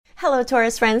Hello,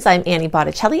 Taurus friends. I'm Annie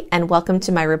Botticelli, and welcome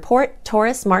to my report,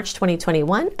 Taurus, March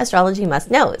 2021, Astrology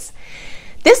Must Knows.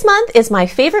 This month is my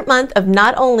favorite month of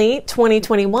not only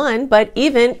 2021, but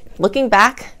even looking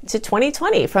back to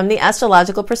 2020 from the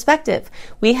astrological perspective.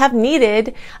 We have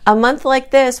needed a month like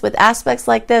this with aspects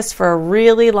like this for a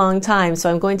really long time.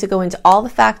 So I'm going to go into all the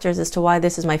factors as to why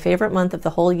this is my favorite month of the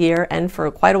whole year and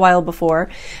for quite a while before,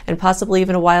 and possibly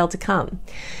even a while to come.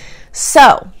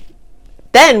 So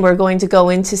then we're going to go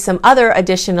into some other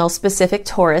additional specific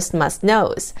Taurus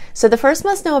must-knows. So the first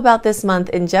must-know about this month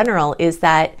in general is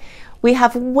that we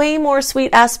have way more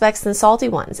sweet aspects than salty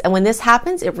ones. And when this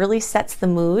happens, it really sets the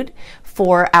mood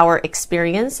for our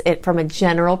experience from a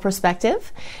general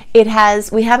perspective.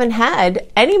 We haven't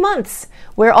had any months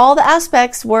where all the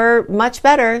aspects were much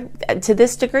better to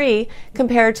this degree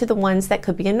compared to the ones that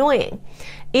could be annoying.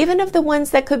 Even of the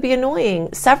ones that could be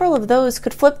annoying, several of those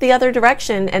could flip the other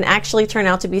direction and actually turn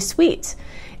out to be sweet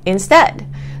instead.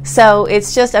 So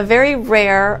it's just a very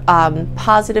rare,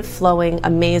 positive flowing,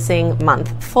 amazing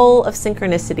month full of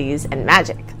synchronicities and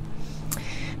magic.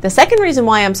 The second reason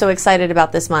why I'm so excited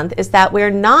about this month is that we're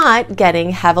not getting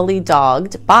heavily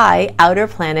dogged by outer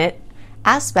planet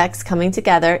aspects coming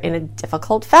together in a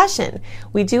difficult fashion.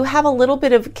 We do have a little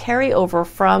bit of carryover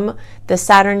from the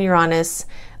Saturn-Uranus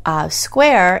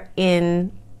square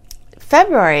in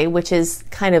February, which is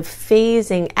kind of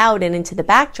phasing out and into the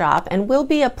backdrop and will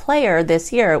be a player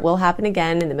this year. It will happen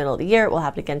again in the middle of the year. It will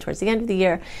happen again towards the end of the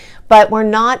year. But we're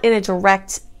not in a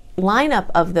direct lineup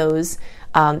of those,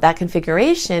 that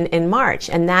configuration in March.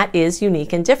 And that is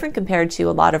unique and different compared to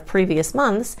a lot of previous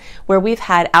months where we've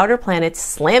had outer planets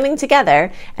slamming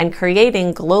together and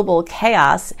creating global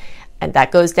chaos. And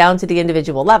that goes down to the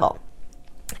individual level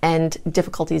and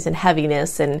difficulties and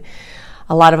heaviness and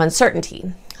a lot of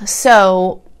uncertainty.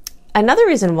 So another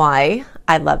reason why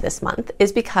I love this month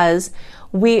is because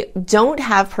we don't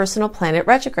have personal planet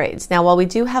retrogrades. Now, while we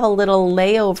do have a little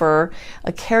layover,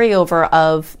 a carryover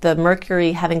of the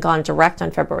Mercury having gone direct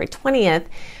on February 20th,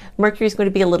 Mercury is going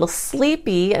to be a little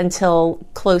sleepy until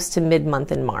close to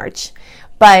mid-month in March.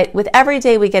 But with every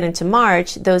day we get into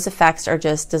March, those effects are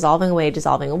just dissolving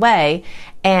away.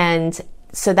 And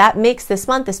so that makes this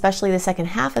month, especially the second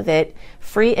half of it,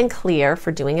 free and clear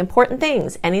for doing important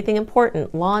things. Anything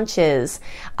important, launches,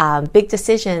 big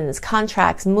decisions,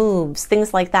 contracts, moves,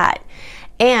 things like that.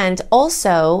 And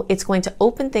also, it's going to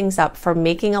open things up for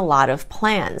making a lot of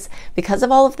plans. Because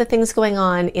of all of the things going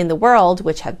on in the world,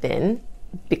 which have been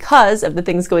because of the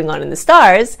things going on in the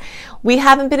stars, we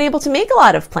haven't been able to make a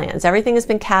lot of plans. Everything has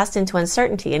been cast into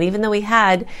uncertainty. And even though we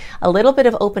had a little bit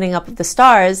of opening up of the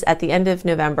stars at the end of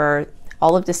November,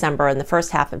 all of December and the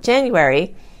first half of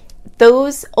January,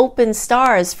 those open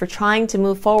stars for trying to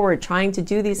move forward, trying to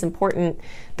do these important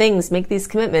things, make these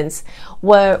commitments,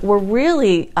 were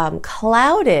really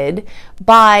clouded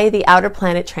by the outer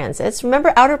planet transits.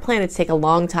 Remember, outer planets take a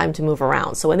long time to move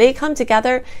around. So when they come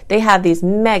together, they have these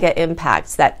mega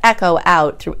impacts that echo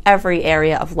out through every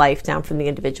area of life, down from the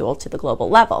individual to the global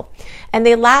level. And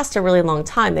they last a really long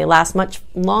time. They last much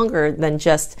longer than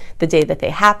just the day that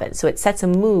they happen. So it sets a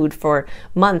mood for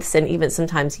months and even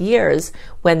sometimes years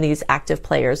when these active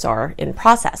players are in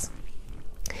process.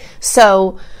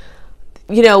 So,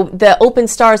 the open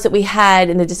stars that we had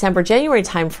in the December-January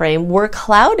timeframe were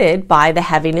clouded by the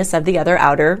heaviness of the other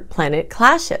outer planet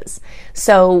clashes.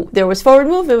 So there was forward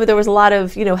movement, but there was a lot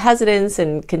of, hesitance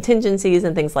and contingencies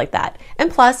and things like that. And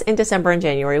plus, in December and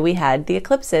January, we had the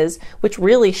eclipses, which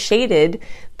really shaded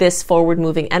this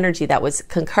forward-moving energy that was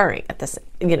concurring at this,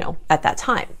 at that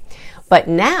time. But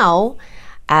now,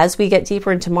 as we get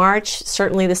deeper into March,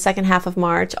 certainly the second half of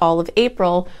March, all of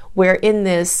April, we're in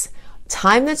this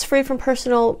time that's free from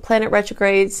personal planet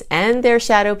retrogrades and their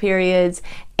shadow periods,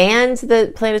 and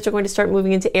the planets are going to start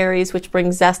moving into Aries, which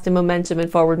brings zest and momentum and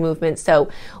forward movement. So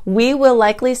we will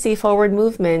likely see forward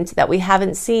movement that we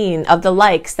haven't seen, of the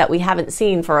likes that we haven't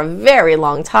seen for a very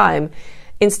long time,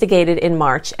 instigated in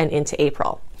March and into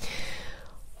April.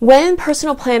 When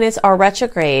personal planets are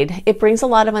retrograde, it brings a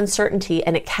lot of uncertainty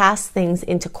and it casts things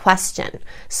into question.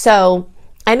 So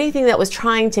anything that was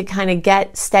trying to kind of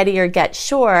get steady or get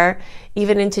sure,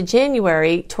 even into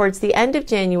January, towards the end of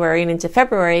January and into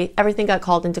February, everything got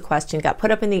called into question, got put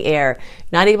up in the air,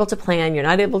 not able to plan, you're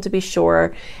not able to be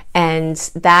sure. And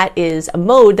that is a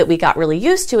mode that we got really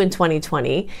used to in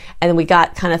 2020. And then we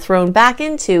got kind of thrown back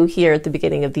into here at the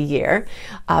beginning of the year,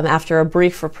 after a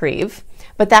brief reprieve.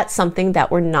 But that's something that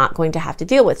we're not going to have to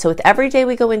deal with. So with every day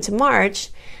we go into March,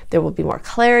 there will be more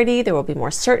clarity, there will be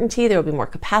more certainty, there will be more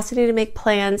capacity to make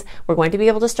plans. We're going to be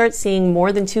able to start seeing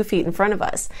more than 2 feet in front of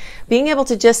us. Being able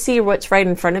to just see what's right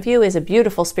in front of you is a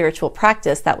beautiful spiritual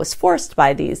practice that was forced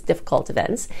by these difficult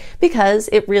events, because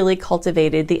it really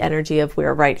cultivated the energy of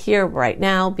we're right here, right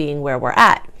now, being where we're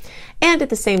at. And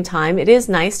at the same time, it is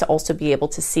nice to also be able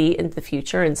to see into the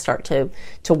future and start to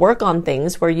work on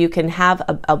things where you can have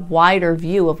a wider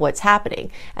view of what's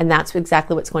happening. And that's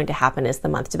exactly what's going to happen as the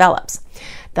month develops.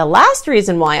 The last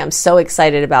reason why I'm so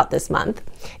excited about this month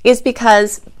is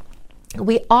because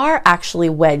we are actually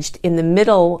wedged in the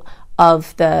middle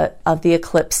of the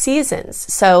eclipse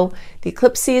seasons. So the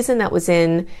eclipse season that was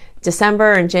in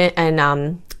December and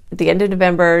the end of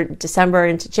November, December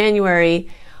into January,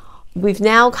 we've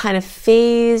now kind of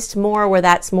phased more where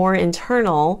that's more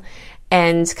internal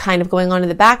and kind of going on in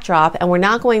the backdrop, and we're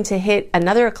not going to hit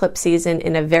another eclipse season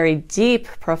in a very deep,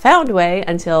 profound way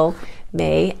until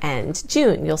May and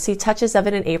June. You'll see touches of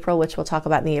it in April, which we'll talk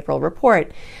about in the April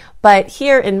report. But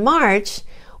here in March,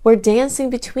 we're dancing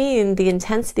between the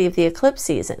intensity of the eclipse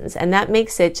seasons, and that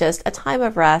makes it just a time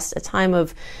of rest, a time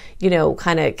of,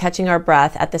 kind of catching our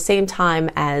breath at the same time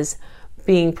as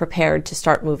being prepared to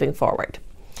start moving forward.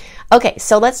 Okay,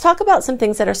 so let's talk about some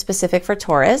things that are specific for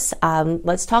Taurus.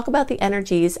 Let's talk about the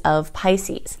energies of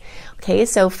Pisces. Okay,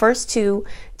 so first to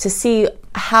see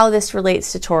how this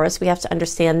relates to Taurus, we have to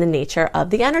understand the nature of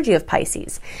the energy of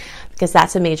Pisces, because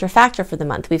that's a major factor for the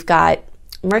month. We've got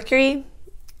Mercury,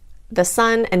 the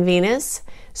Sun, and Venus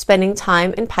spending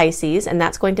time in Pisces, and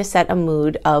that's going to set a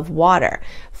mood of water.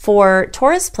 For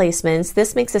Taurus placements,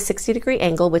 this makes a 60-degree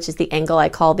angle, which is the angle I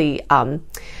call the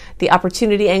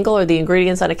opportunity angle, or the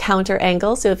ingredients on a counter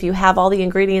angle. So if you have all the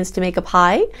ingredients to make a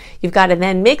pie, you've got to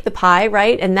then make the pie,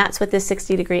 right? And that's what this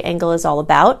 60-degree angle is all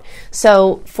about.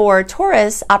 So for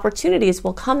Taurus, opportunities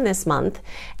will come this month,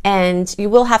 and you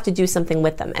will have to do something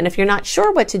with them. And if you're not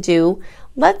sure what to do,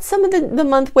 let some of the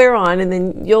month wear on, and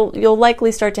then you'll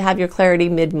likely start to have your clarity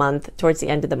mid-month, towards the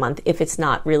end of the month, if it's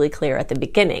not really clear at the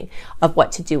beginning of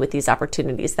what to do with these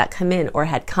opportunities that come in or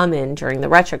had come in during the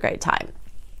retrograde time.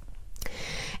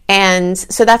 And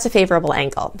so that's a favorable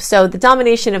angle. So the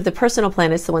domination of the personal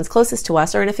planets, the ones closest to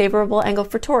us, are in a favorable angle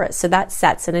for Taurus. So that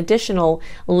sets an additional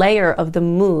layer of the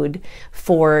mood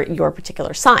for your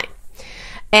particular sign.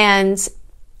 And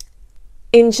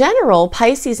in general,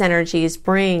 Pisces energies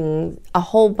bring a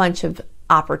whole bunch of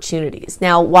opportunities.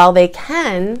 Now, while they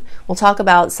can, we'll talk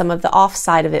about some of the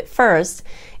offside of it first,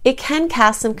 it can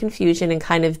cast some confusion and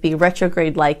kind of be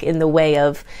retrograde-like in the way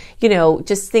of,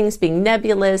 just things being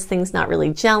nebulous, things not really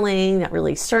gelling, not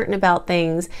really certain about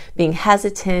things, being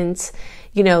hesitant.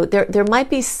 There might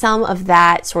be some of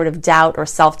that sort of doubt or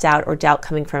self-doubt or doubt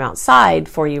coming from outside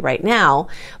for you right now.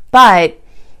 But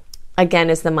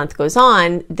again, as the month goes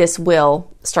on, this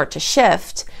will start to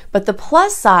shift. But the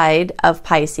plus side of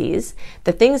Pisces,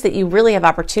 the things that you really have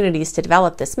opportunities to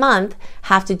develop this month,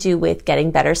 have to do with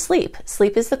getting better sleep.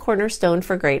 Sleep is the cornerstone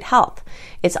for great health.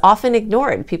 It's often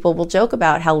ignored. People will joke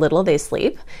about how little they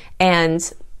sleep,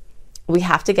 and we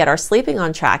have to get our sleeping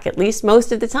on track, at least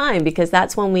most of the time, because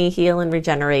that's when we heal and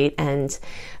regenerate, and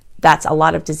that's a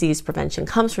lot of disease prevention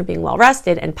comes from being well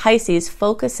rested, and Pisces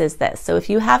focuses this. So if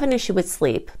you have an issue with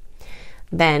sleep,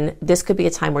 then this could be a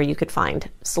time where you could find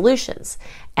solutions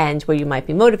and where you might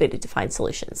be motivated to find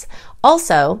solutions.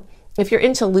 Also, if you're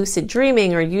into lucid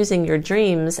dreaming or using your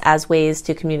dreams as ways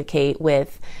to communicate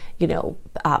with,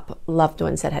 loved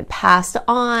ones that had passed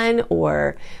on,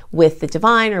 or with the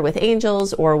divine, or with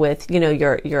angels, or with,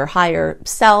 your higher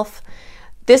self,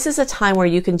 this is a time where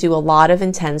you can do a lot of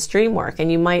intense dream work. And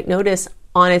you might notice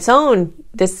on its own,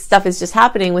 this stuff is just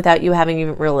happening without you having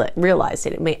even realized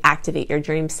it. It may activate your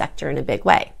dream sector in a big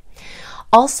way.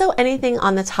 Also, anything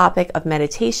on the topic of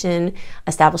meditation,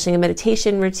 establishing a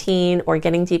meditation routine, or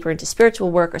getting deeper into spiritual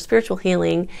work or spiritual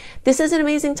healing, this is an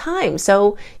amazing time.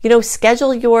 So,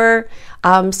 schedule your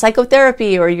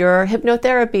psychotherapy or your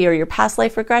hypnotherapy or your past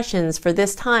life regressions for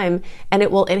this time, and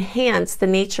it will enhance the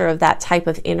nature of that type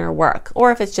of inner work.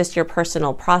 Or if it's just your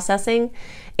personal processing,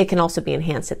 it can also be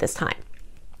enhanced at this time.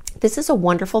 This is a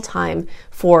wonderful time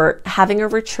for having a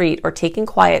retreat, or taking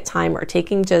quiet time, or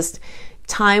taking just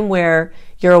time where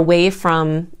you're away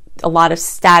from a lot of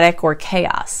static or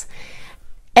chaos.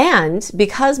 And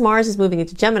because Mars is moving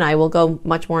into Gemini, we'll go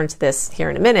much more into this here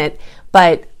in a minute,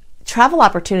 but travel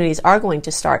opportunities are going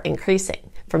to start increasing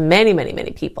for many, many,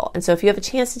 many people. And so if you have a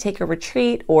chance to take a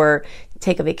retreat or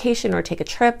take a vacation or take a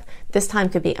trip, this time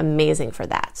could be amazing for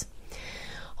that.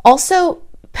 Also,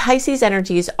 Pisces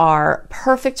energies are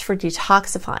perfect for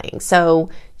detoxifying. So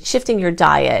shifting your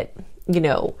diet,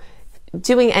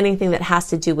 doing anything that has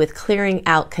to do with clearing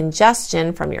out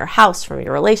congestion from your house, from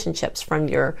your relationships, from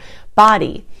your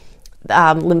body,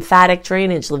 lymphatic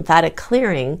drainage, lymphatic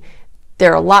clearing,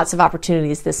 there are lots of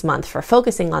opportunities this month for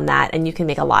focusing on that, and you can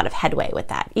make a lot of headway with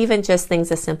that. Even just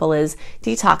things as simple as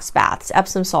detox baths,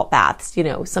 Epsom salt baths,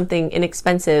 something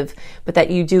inexpensive, but that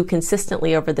you do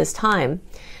consistently over this time,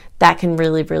 that can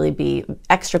really, really be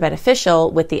extra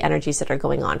beneficial with the energies that are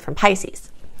going on from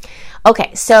Pisces.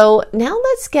 Okay, so now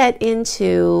let's get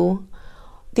into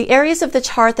the areas of the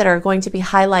chart that are going to be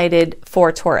highlighted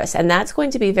for Taurus, and that's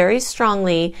going to be very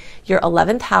strongly your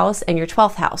 11th house and your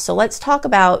 12th house. So let's talk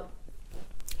about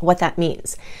what that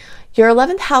means. Your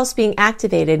 11th house being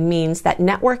activated means that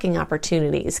networking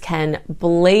opportunities can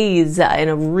blaze in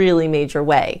a really major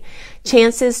way.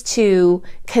 Chances to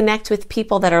connect with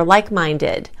people that are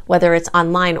like-minded, whether it's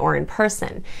online or in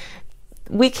person.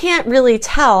 We can't really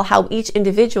tell how each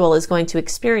individual is going to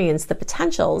experience the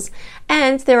potentials,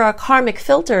 and there are karmic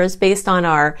filters based on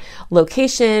our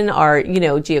location, our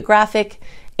geographic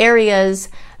areas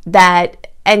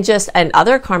and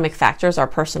other karmic factors, our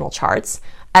personal charts,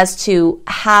 as to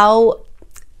how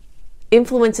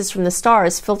influences from the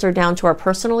stars filter down to our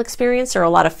personal experience. There are a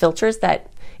lot of filters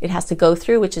that it has to go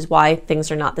through, which is why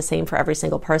things are not the same for every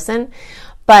single person.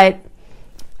 But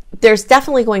there's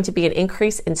definitely going to be an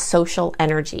increase in social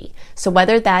energy. So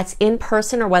whether that's in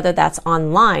person or whether that's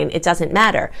online, it doesn't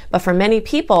matter. But for many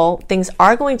people, things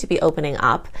are going to be opening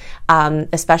up,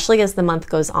 especially as the month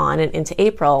goes on and into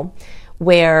April,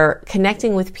 where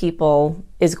connecting with people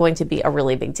is going to be a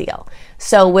really big deal.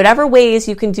 So whatever ways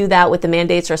you can do that with the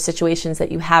mandates or situations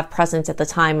that you have present at the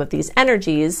time of these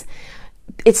energies,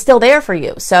 it's still there for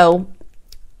you. So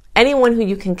anyone who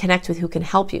you can connect with who can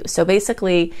help you. So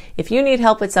basically, if you need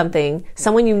help with something,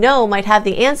 someone might have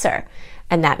the answer.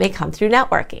 And that may come through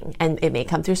networking, and it may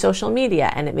come through social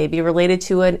media, and it may be related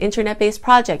to an internet-based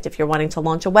project if you're wanting to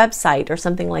launch a website or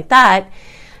something like that.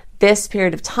 This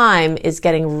period of time is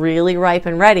getting really ripe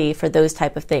and ready for those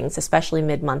type of things, especially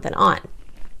mid-month and on.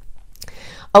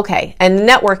 Okay, and the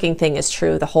networking thing is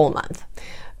true the whole month.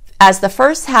 As the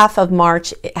first half of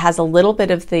March has a little bit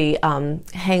of the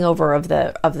hangover of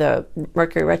the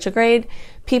Mercury retrograde,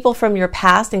 people from your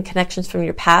past and connections from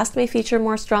your past may feature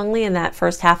more strongly in that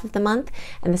first half of the month,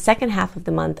 and the second half of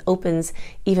the month opens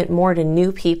even more to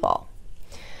new people.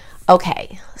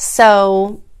 Okay,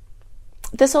 so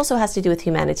this also has to do with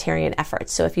humanitarian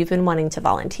efforts. So if you've been wanting to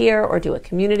volunteer or do a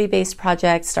community-based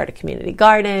project, start a community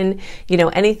garden,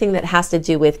 anything that has to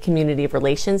do with community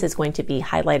relations is going to be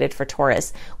highlighted for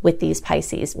Taurus with these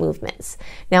Pisces movements.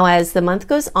 Now, as the month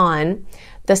goes on,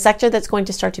 the sector that's going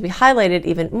to start to be highlighted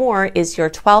even more is your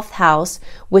 12th house,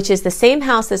 which is the same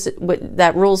house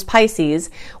that rules Pisces,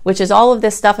 which is all of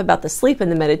this stuff about the sleep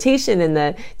and the meditation and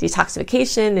the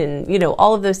detoxification and,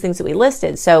 all of those things that we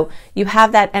listed. So you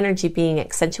have that energy being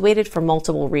accentuated for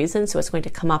multiple reasons, so it's going to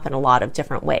come up in a lot of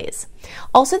different ways.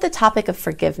 Also, the topic of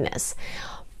forgiveness.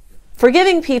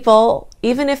 Forgiving people,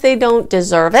 even if they don't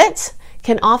deserve it,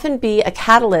 can often be a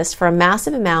catalyst for a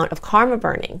massive amount of karma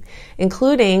burning,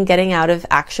 including getting out of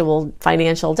actual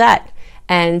financial debt.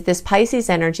 And this Pisces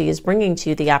energy is bringing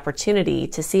to you the opportunity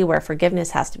to see where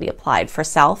forgiveness has to be applied for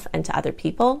self and to other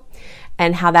people,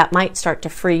 and how that might start to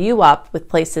free you up with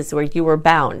places where you were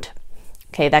bound.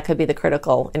 Okay, that could be the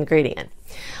critical ingredient.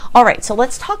 All right, so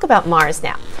let's talk about Mars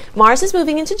now. Mars is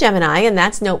moving into Gemini, and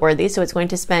that's noteworthy. So it's going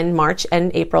to spend March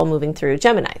and April moving through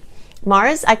Gemini.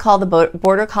 Mars, I call the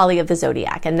border collie of the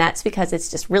zodiac, and that's because it's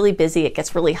just really busy. It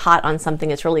gets really hot on something.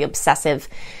 It's really obsessive.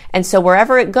 And so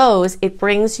wherever it goes, it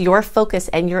brings your focus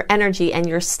and your energy and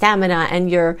your stamina and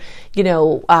your,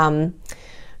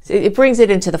 it brings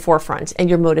it into the forefront, and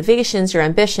your motivations, your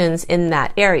ambitions in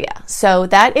that area. So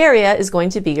that area is going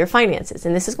to be your finances.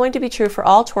 And this is going to be true for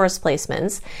all Taurus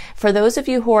placements. For those of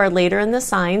you who are later in the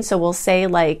sign, so we'll say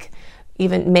like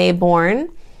even May born,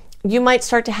 you might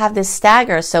start to have this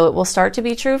stagger. So it will start to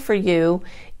be true for you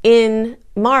in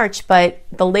March, but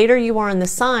the later you are in the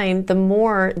sign, the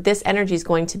more this energy is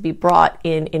going to be brought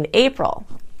in April.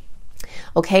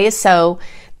 Okay, so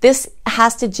this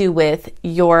has to do with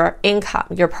your income,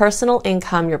 your personal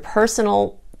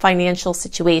financial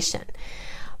situation.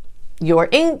 Your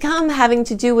income having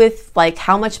to do with like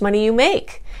how much money you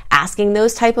make. Asking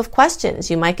those type of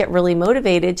questions. You might get really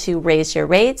motivated to raise your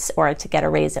rates or to get a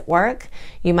raise at work.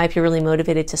 You might be really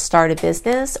motivated to start a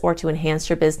business or to enhance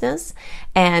your business.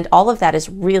 And all of that is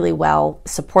really well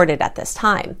supported at this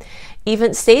time.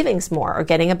 Even savings more or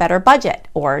getting a better budget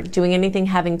or doing anything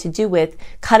having to do with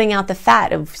cutting out the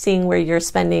fat of seeing where you're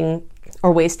spending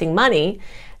or wasting money.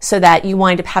 so that you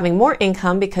wind up having more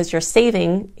income because you're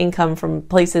saving income from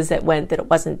places that it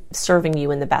wasn't serving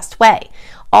you in the best way.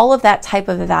 All of that type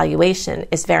of evaluation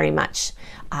is very much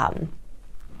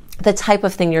the type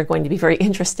of thing you're going to be very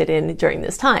interested in during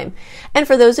this time. And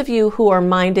for those of you who are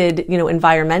minded,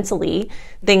 environmentally,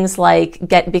 things like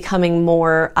becoming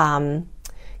more,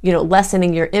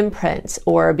 lessening your imprint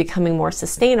or becoming more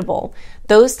sustainable,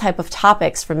 those type of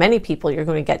topics, for many people, you're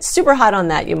going to get super hot on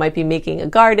that. You might be making a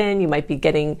garden, you might be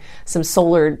getting some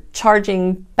solar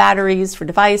charging batteries for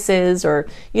devices, or,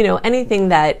 anything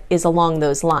that is along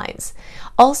those lines.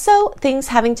 Also, things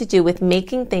having to do with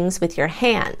making things with your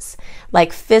hands,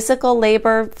 like physical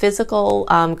labor, physical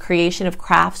creation of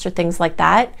crafts or things like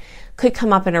that, could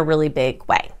come up in a really big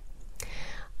way.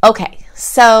 Okay,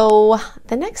 so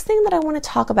the next thing that I want to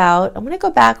talk about, I'm going to go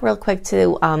back real quick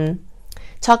to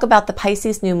talk about the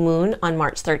Pisces new moon on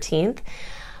March 13th.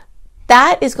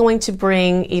 That is going to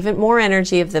bring even more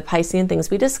energy of the Piscean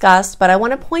things we discussed, but I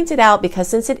want to point it out because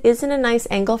since it isn't a nice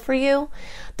angle for you,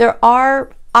 there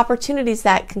are opportunities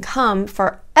that can come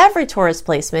for every Taurus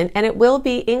placement, and it will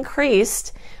be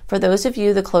increased for those of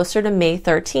you the closer to May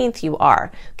 13th you are.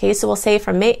 Okay, so we'll say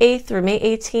from May 8th through May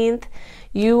 18th,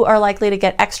 you are likely to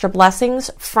get extra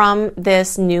blessings from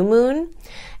this new moon,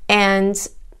 and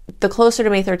the closer to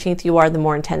May 13th you are, the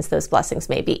more intense those blessings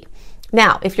may be.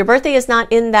 Now, if your birthday is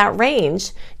not in that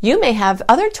range, you may have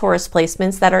other Taurus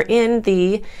placements that are in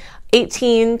the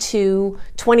 18 to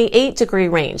 28 degree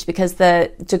range, because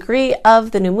the degree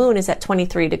of the new moon is at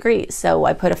 23 degrees. So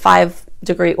I put a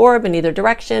 5-degree orb in either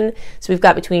direction. So we've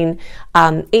got between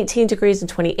 18 degrees and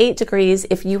 28 degrees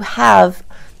if you have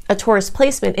a Taurus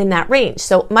placement in that range.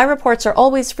 So my reports are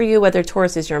always for you, whether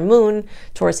Taurus is your moon,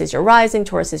 Taurus is your rising,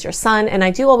 Taurus is your sun. And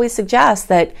I do always suggest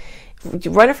that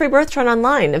you run a free birth chart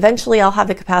online. Eventually I'll have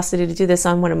the capacity to do this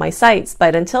on one of my sites.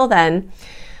 But until then,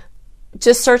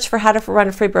 just search for how to run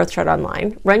a free birth chart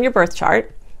online, run your birth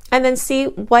chart, and then see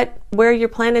where your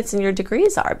planets and your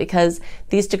degrees are, because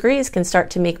these degrees can start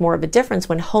to make more of a difference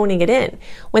when honing it in.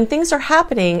 When things are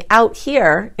happening out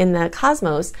here in the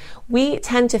cosmos, we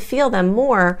tend to feel them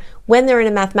more when they're in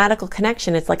a mathematical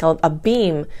connection. It's like a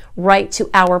beam right to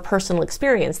our personal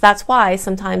experience. That's why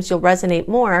sometimes you'll resonate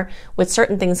more with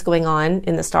certain things going on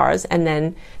in the stars and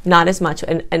then not as much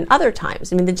and other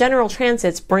times. I mean, the general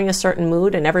transits bring a certain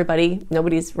mood, and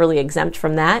nobody's really exempt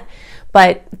from that.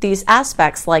 But these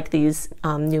aspects, like these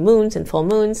new moons and full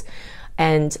moons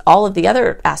and all of the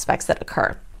other aspects that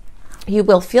occur, you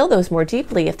will feel those more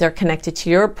deeply if they're connected to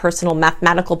your personal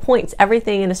mathematical points.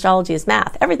 Everything in astrology is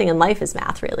math. Everything in life is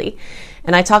math, really.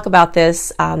 And I talk about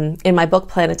this in my book,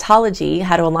 Planetology,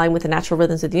 How to Align with the Natural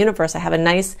Rhythms of the Universe. I have a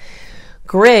nice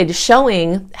grid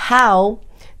showing how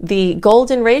the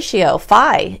golden ratio,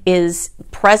 phi, is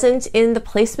present in the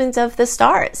placement of the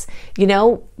stars.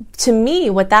 To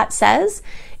me, what that says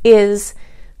is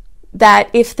that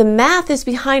if the math is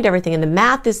behind everything, and the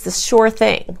math is the sure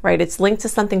thing, right? It's linked to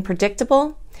something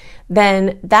predictable,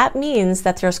 then that means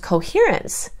that there's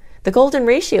coherence. The golden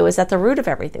ratio is at the root of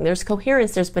everything. There's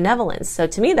coherence, there's benevolence. So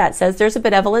to me, that says there's a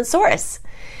benevolent source.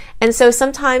 And so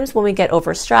sometimes when we get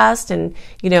overstressed, and,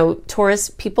 Taurus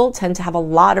people tend to have a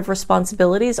lot of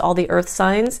responsibilities, all the earth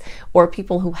signs, or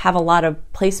people who have a lot of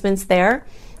placements there,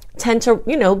 tend to,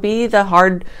 be the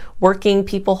hard working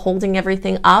people holding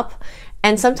everything up.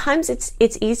 And sometimes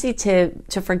it's easy to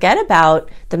forget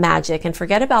about the magic and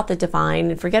forget about the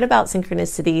divine and forget about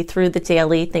synchronicity through the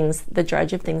daily things, the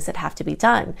drudge of things that have to be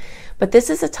done. But this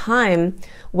is a time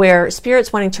where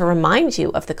Spirit's wanting to remind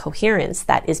you of the coherence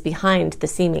that is behind the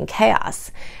seeming chaos,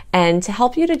 and to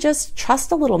help you to just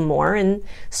trust a little more and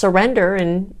surrender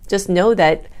and just know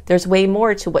that there's way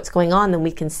more to what's going on than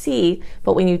we can see.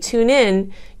 But when you tune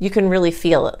in, you can really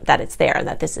feel that it's there and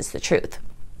that this is the truth.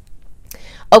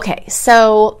 Okay,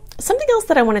 so something else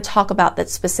that I want to talk about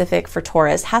that's specific for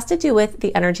Taurus has to do with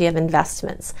the energy of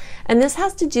investments. And this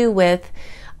has to do with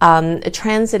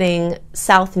transiting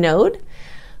South Node.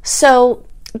 So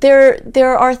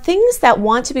there are things that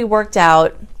want to be worked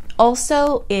out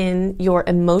also in your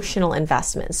emotional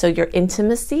investments. So your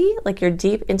intimacy, like your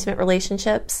deep, intimate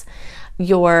relationships,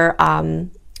 your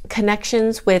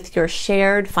connections with your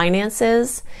shared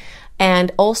finances,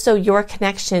 and also your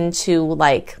connection to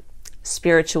like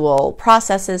spiritual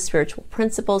processes, spiritual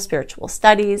principles, spiritual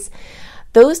studies.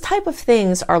 Those type of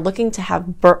things are looking to have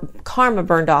karma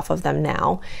burned off of them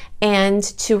now, and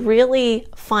to really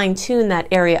fine-tune that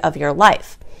area of your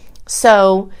life.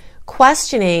 So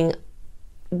questioning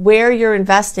where you're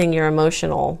investing your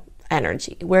emotional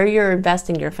energy, where you're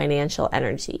investing your financial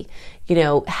energy,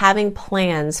 having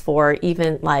plans for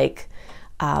even like,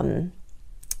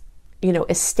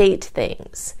 estate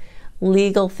things,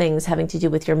 legal things having to do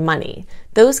with your money.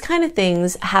 Those kind of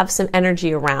things have some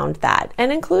energy around that,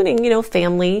 and including,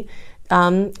 family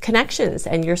connections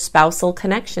and your spousal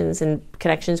connections and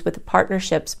connections with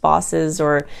partnerships, bosses,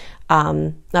 or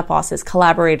not bosses,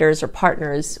 collaborators or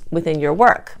partners within your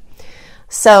work.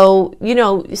 So,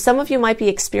 some of you might be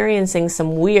experiencing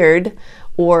some weird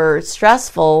or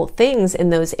stressful things in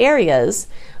those areas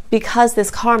because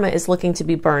this karma is looking to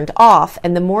be burned off.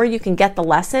 And the more you can get the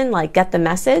lesson, like get the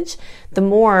message, the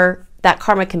more that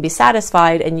karma can be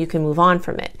satisfied and you can move on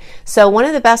from it. So one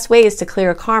of the best ways to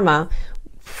clear karma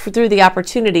through the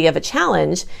opportunity of a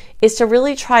challenge is to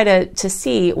really try to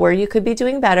see where you could be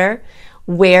doing better,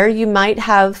 where you might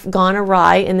have gone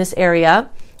awry in this area,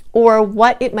 or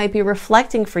what it might be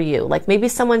reflecting for you. Like maybe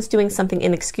someone's doing something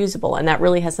inexcusable and that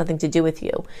really has nothing to do with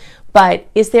you. But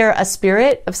is there a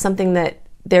spirit of something that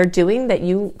they're doing that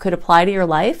you could apply to your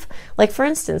life? Like for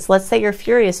instance, let's say you're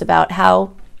furious about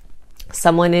how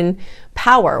someone in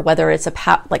power, whether it's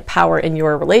like power in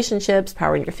your relationships,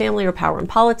 power in your family, or power in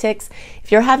politics,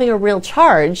 if you're having a real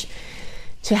charge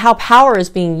to how power is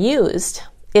being used,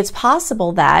 it's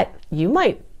possible that you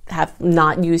might have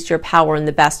not used your power in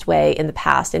the best way in the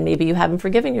past, and maybe you haven't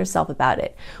forgiven yourself about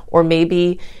it. Or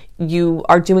maybe you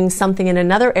are doing something in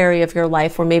another area of your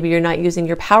life where maybe you're not using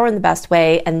your power in the best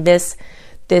way, and this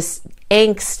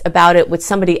angst about it with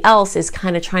somebody else is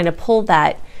kind of trying to pull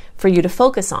that for you to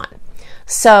focus on.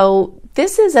 So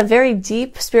this is a very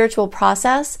deep spiritual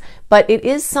process, but it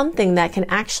is something that can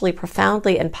actually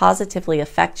profoundly and positively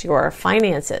affect your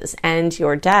finances and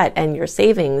your debt and your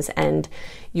savings and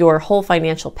your whole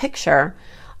financial picture.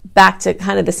 Back to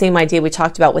kind of the same idea we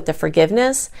talked about with the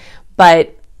forgiveness,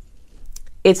 but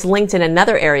it's linked in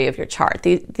another area of your chart.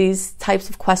 These types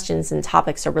of questions and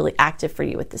topics are really active for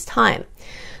you at this time.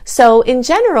 So in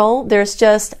general, there's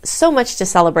just so much to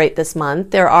celebrate this month.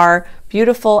 There are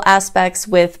beautiful aspects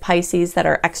with Pisces that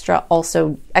are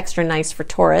also extra nice for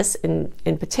Taurus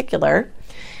in particular.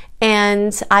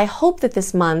 And I hope that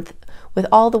this month, with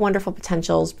all the wonderful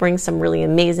potentials, brings some really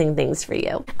amazing things for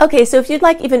you. Okay, so if you'd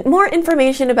like even more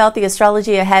information about the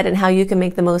astrology ahead and how you can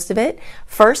make the most of it,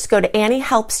 first go to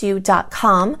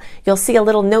AnnieHelpsYou.com. You'll see a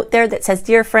little note there that says,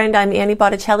 "Dear friend, I'm Annie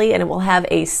Botticelli," and it will have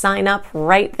a sign up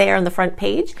right there on the front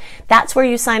page. That's where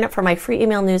you sign up for my free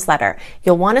email newsletter.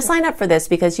 You'll want to sign up for this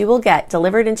because you will get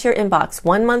delivered into your inbox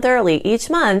 1 month early each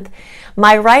month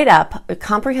my write-up, a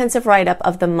comprehensive write-up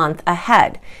of the month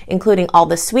ahead, including all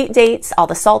the sweet dates, all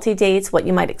the salty dates, what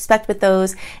you might expect with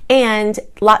those, and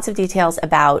lots of details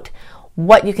about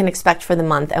what you can expect for the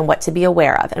month and what to be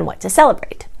aware of and what to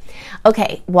celebrate.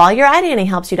 Okay, while you're at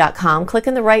AnnieHelpsYou.com, click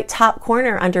in the right top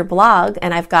corner under blog,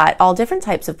 and I've got all different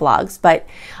types of blogs, but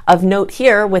of note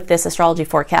here with this astrology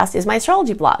forecast is my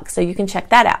astrology blog, so you can check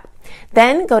that out.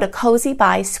 Then go to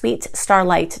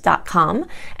cozybysweetstarlight.com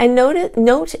and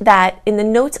note that in the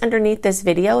notes underneath this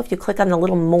video, if you click on the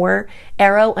little more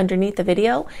arrow underneath the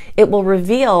video, it will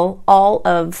reveal all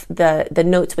of the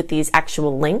notes with these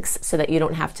actual links so that you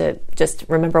don't have to just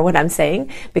remember what I'm saying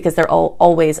because they're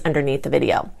always underneath the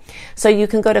video. So you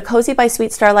can go to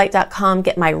cozybysweetstarlight.com,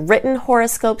 get my written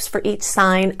horoscopes for each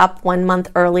sign up 1 month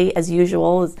early as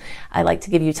usual. I like to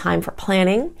give you time for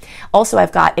planning. Also,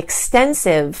 I've got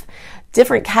extensive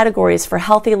different categories for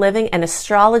healthy living and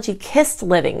astrology kissed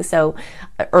living. So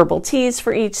herbal teas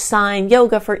for each sign,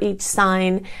 yoga for each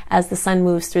sign as the sun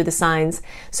moves through the signs.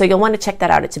 So you'll want to check that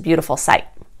out. It's a beautiful site.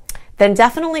 Then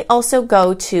definitely also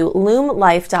go to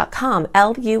lumelife.com,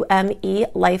 L-U-M-E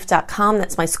life.com.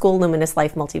 That's my school, Luminous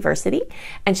Life Multiversity.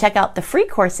 And check out the free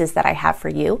courses that I have for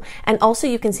you. And also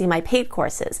you can see my paid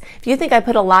courses. If you think I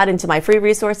put a lot into my free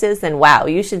resources, then wow,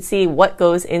 you should see what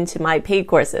goes into my paid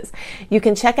courses. You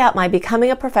can check out my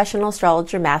Becoming a Professional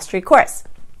Astrologer Mastery course.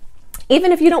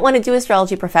 Even if you don't want to do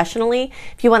astrology professionally,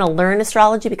 if you want to learn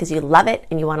astrology because you love it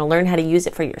and you want to learn how to use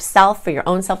it for yourself, for your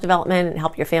own self-development and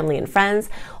help your family and friends,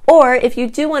 or if you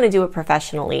do want to do it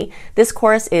professionally, this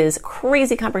course is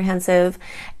crazy comprehensive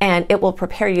and it will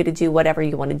prepare you to do whatever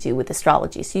you want to do with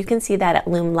astrology. So you can see that at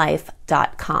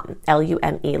lumelife.com,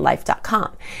 L-U-M-E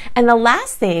life.com. And the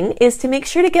last thing is to make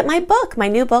sure to get my book, my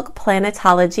new book,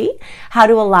 Planetology, How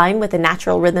to Align with the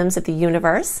Natural Rhythms of the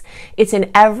Universe. It's in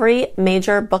every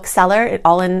major bookseller,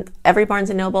 all in every Barnes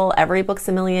 & Noble, every Books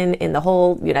A Million in the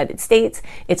whole United States.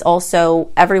 It's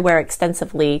also everywhere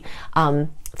extensively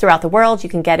throughout the world. You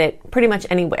can get it pretty much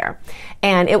anywhere.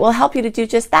 And it will help you to do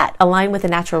just that, align with the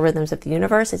natural rhythms of the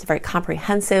universe. It's a very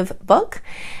comprehensive book,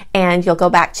 and you'll go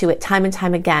back to it time and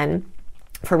time again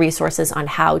for resources on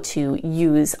how to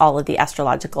use all of the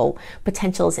astrological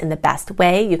potentials in the best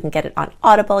way. You can get it on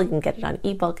Audible, you can get it on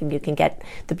ebook, and you can get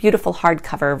the beautiful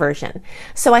hardcover version.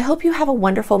 So I hope you have a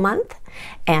wonderful month,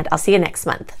 and I'll see you next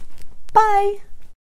month. Bye!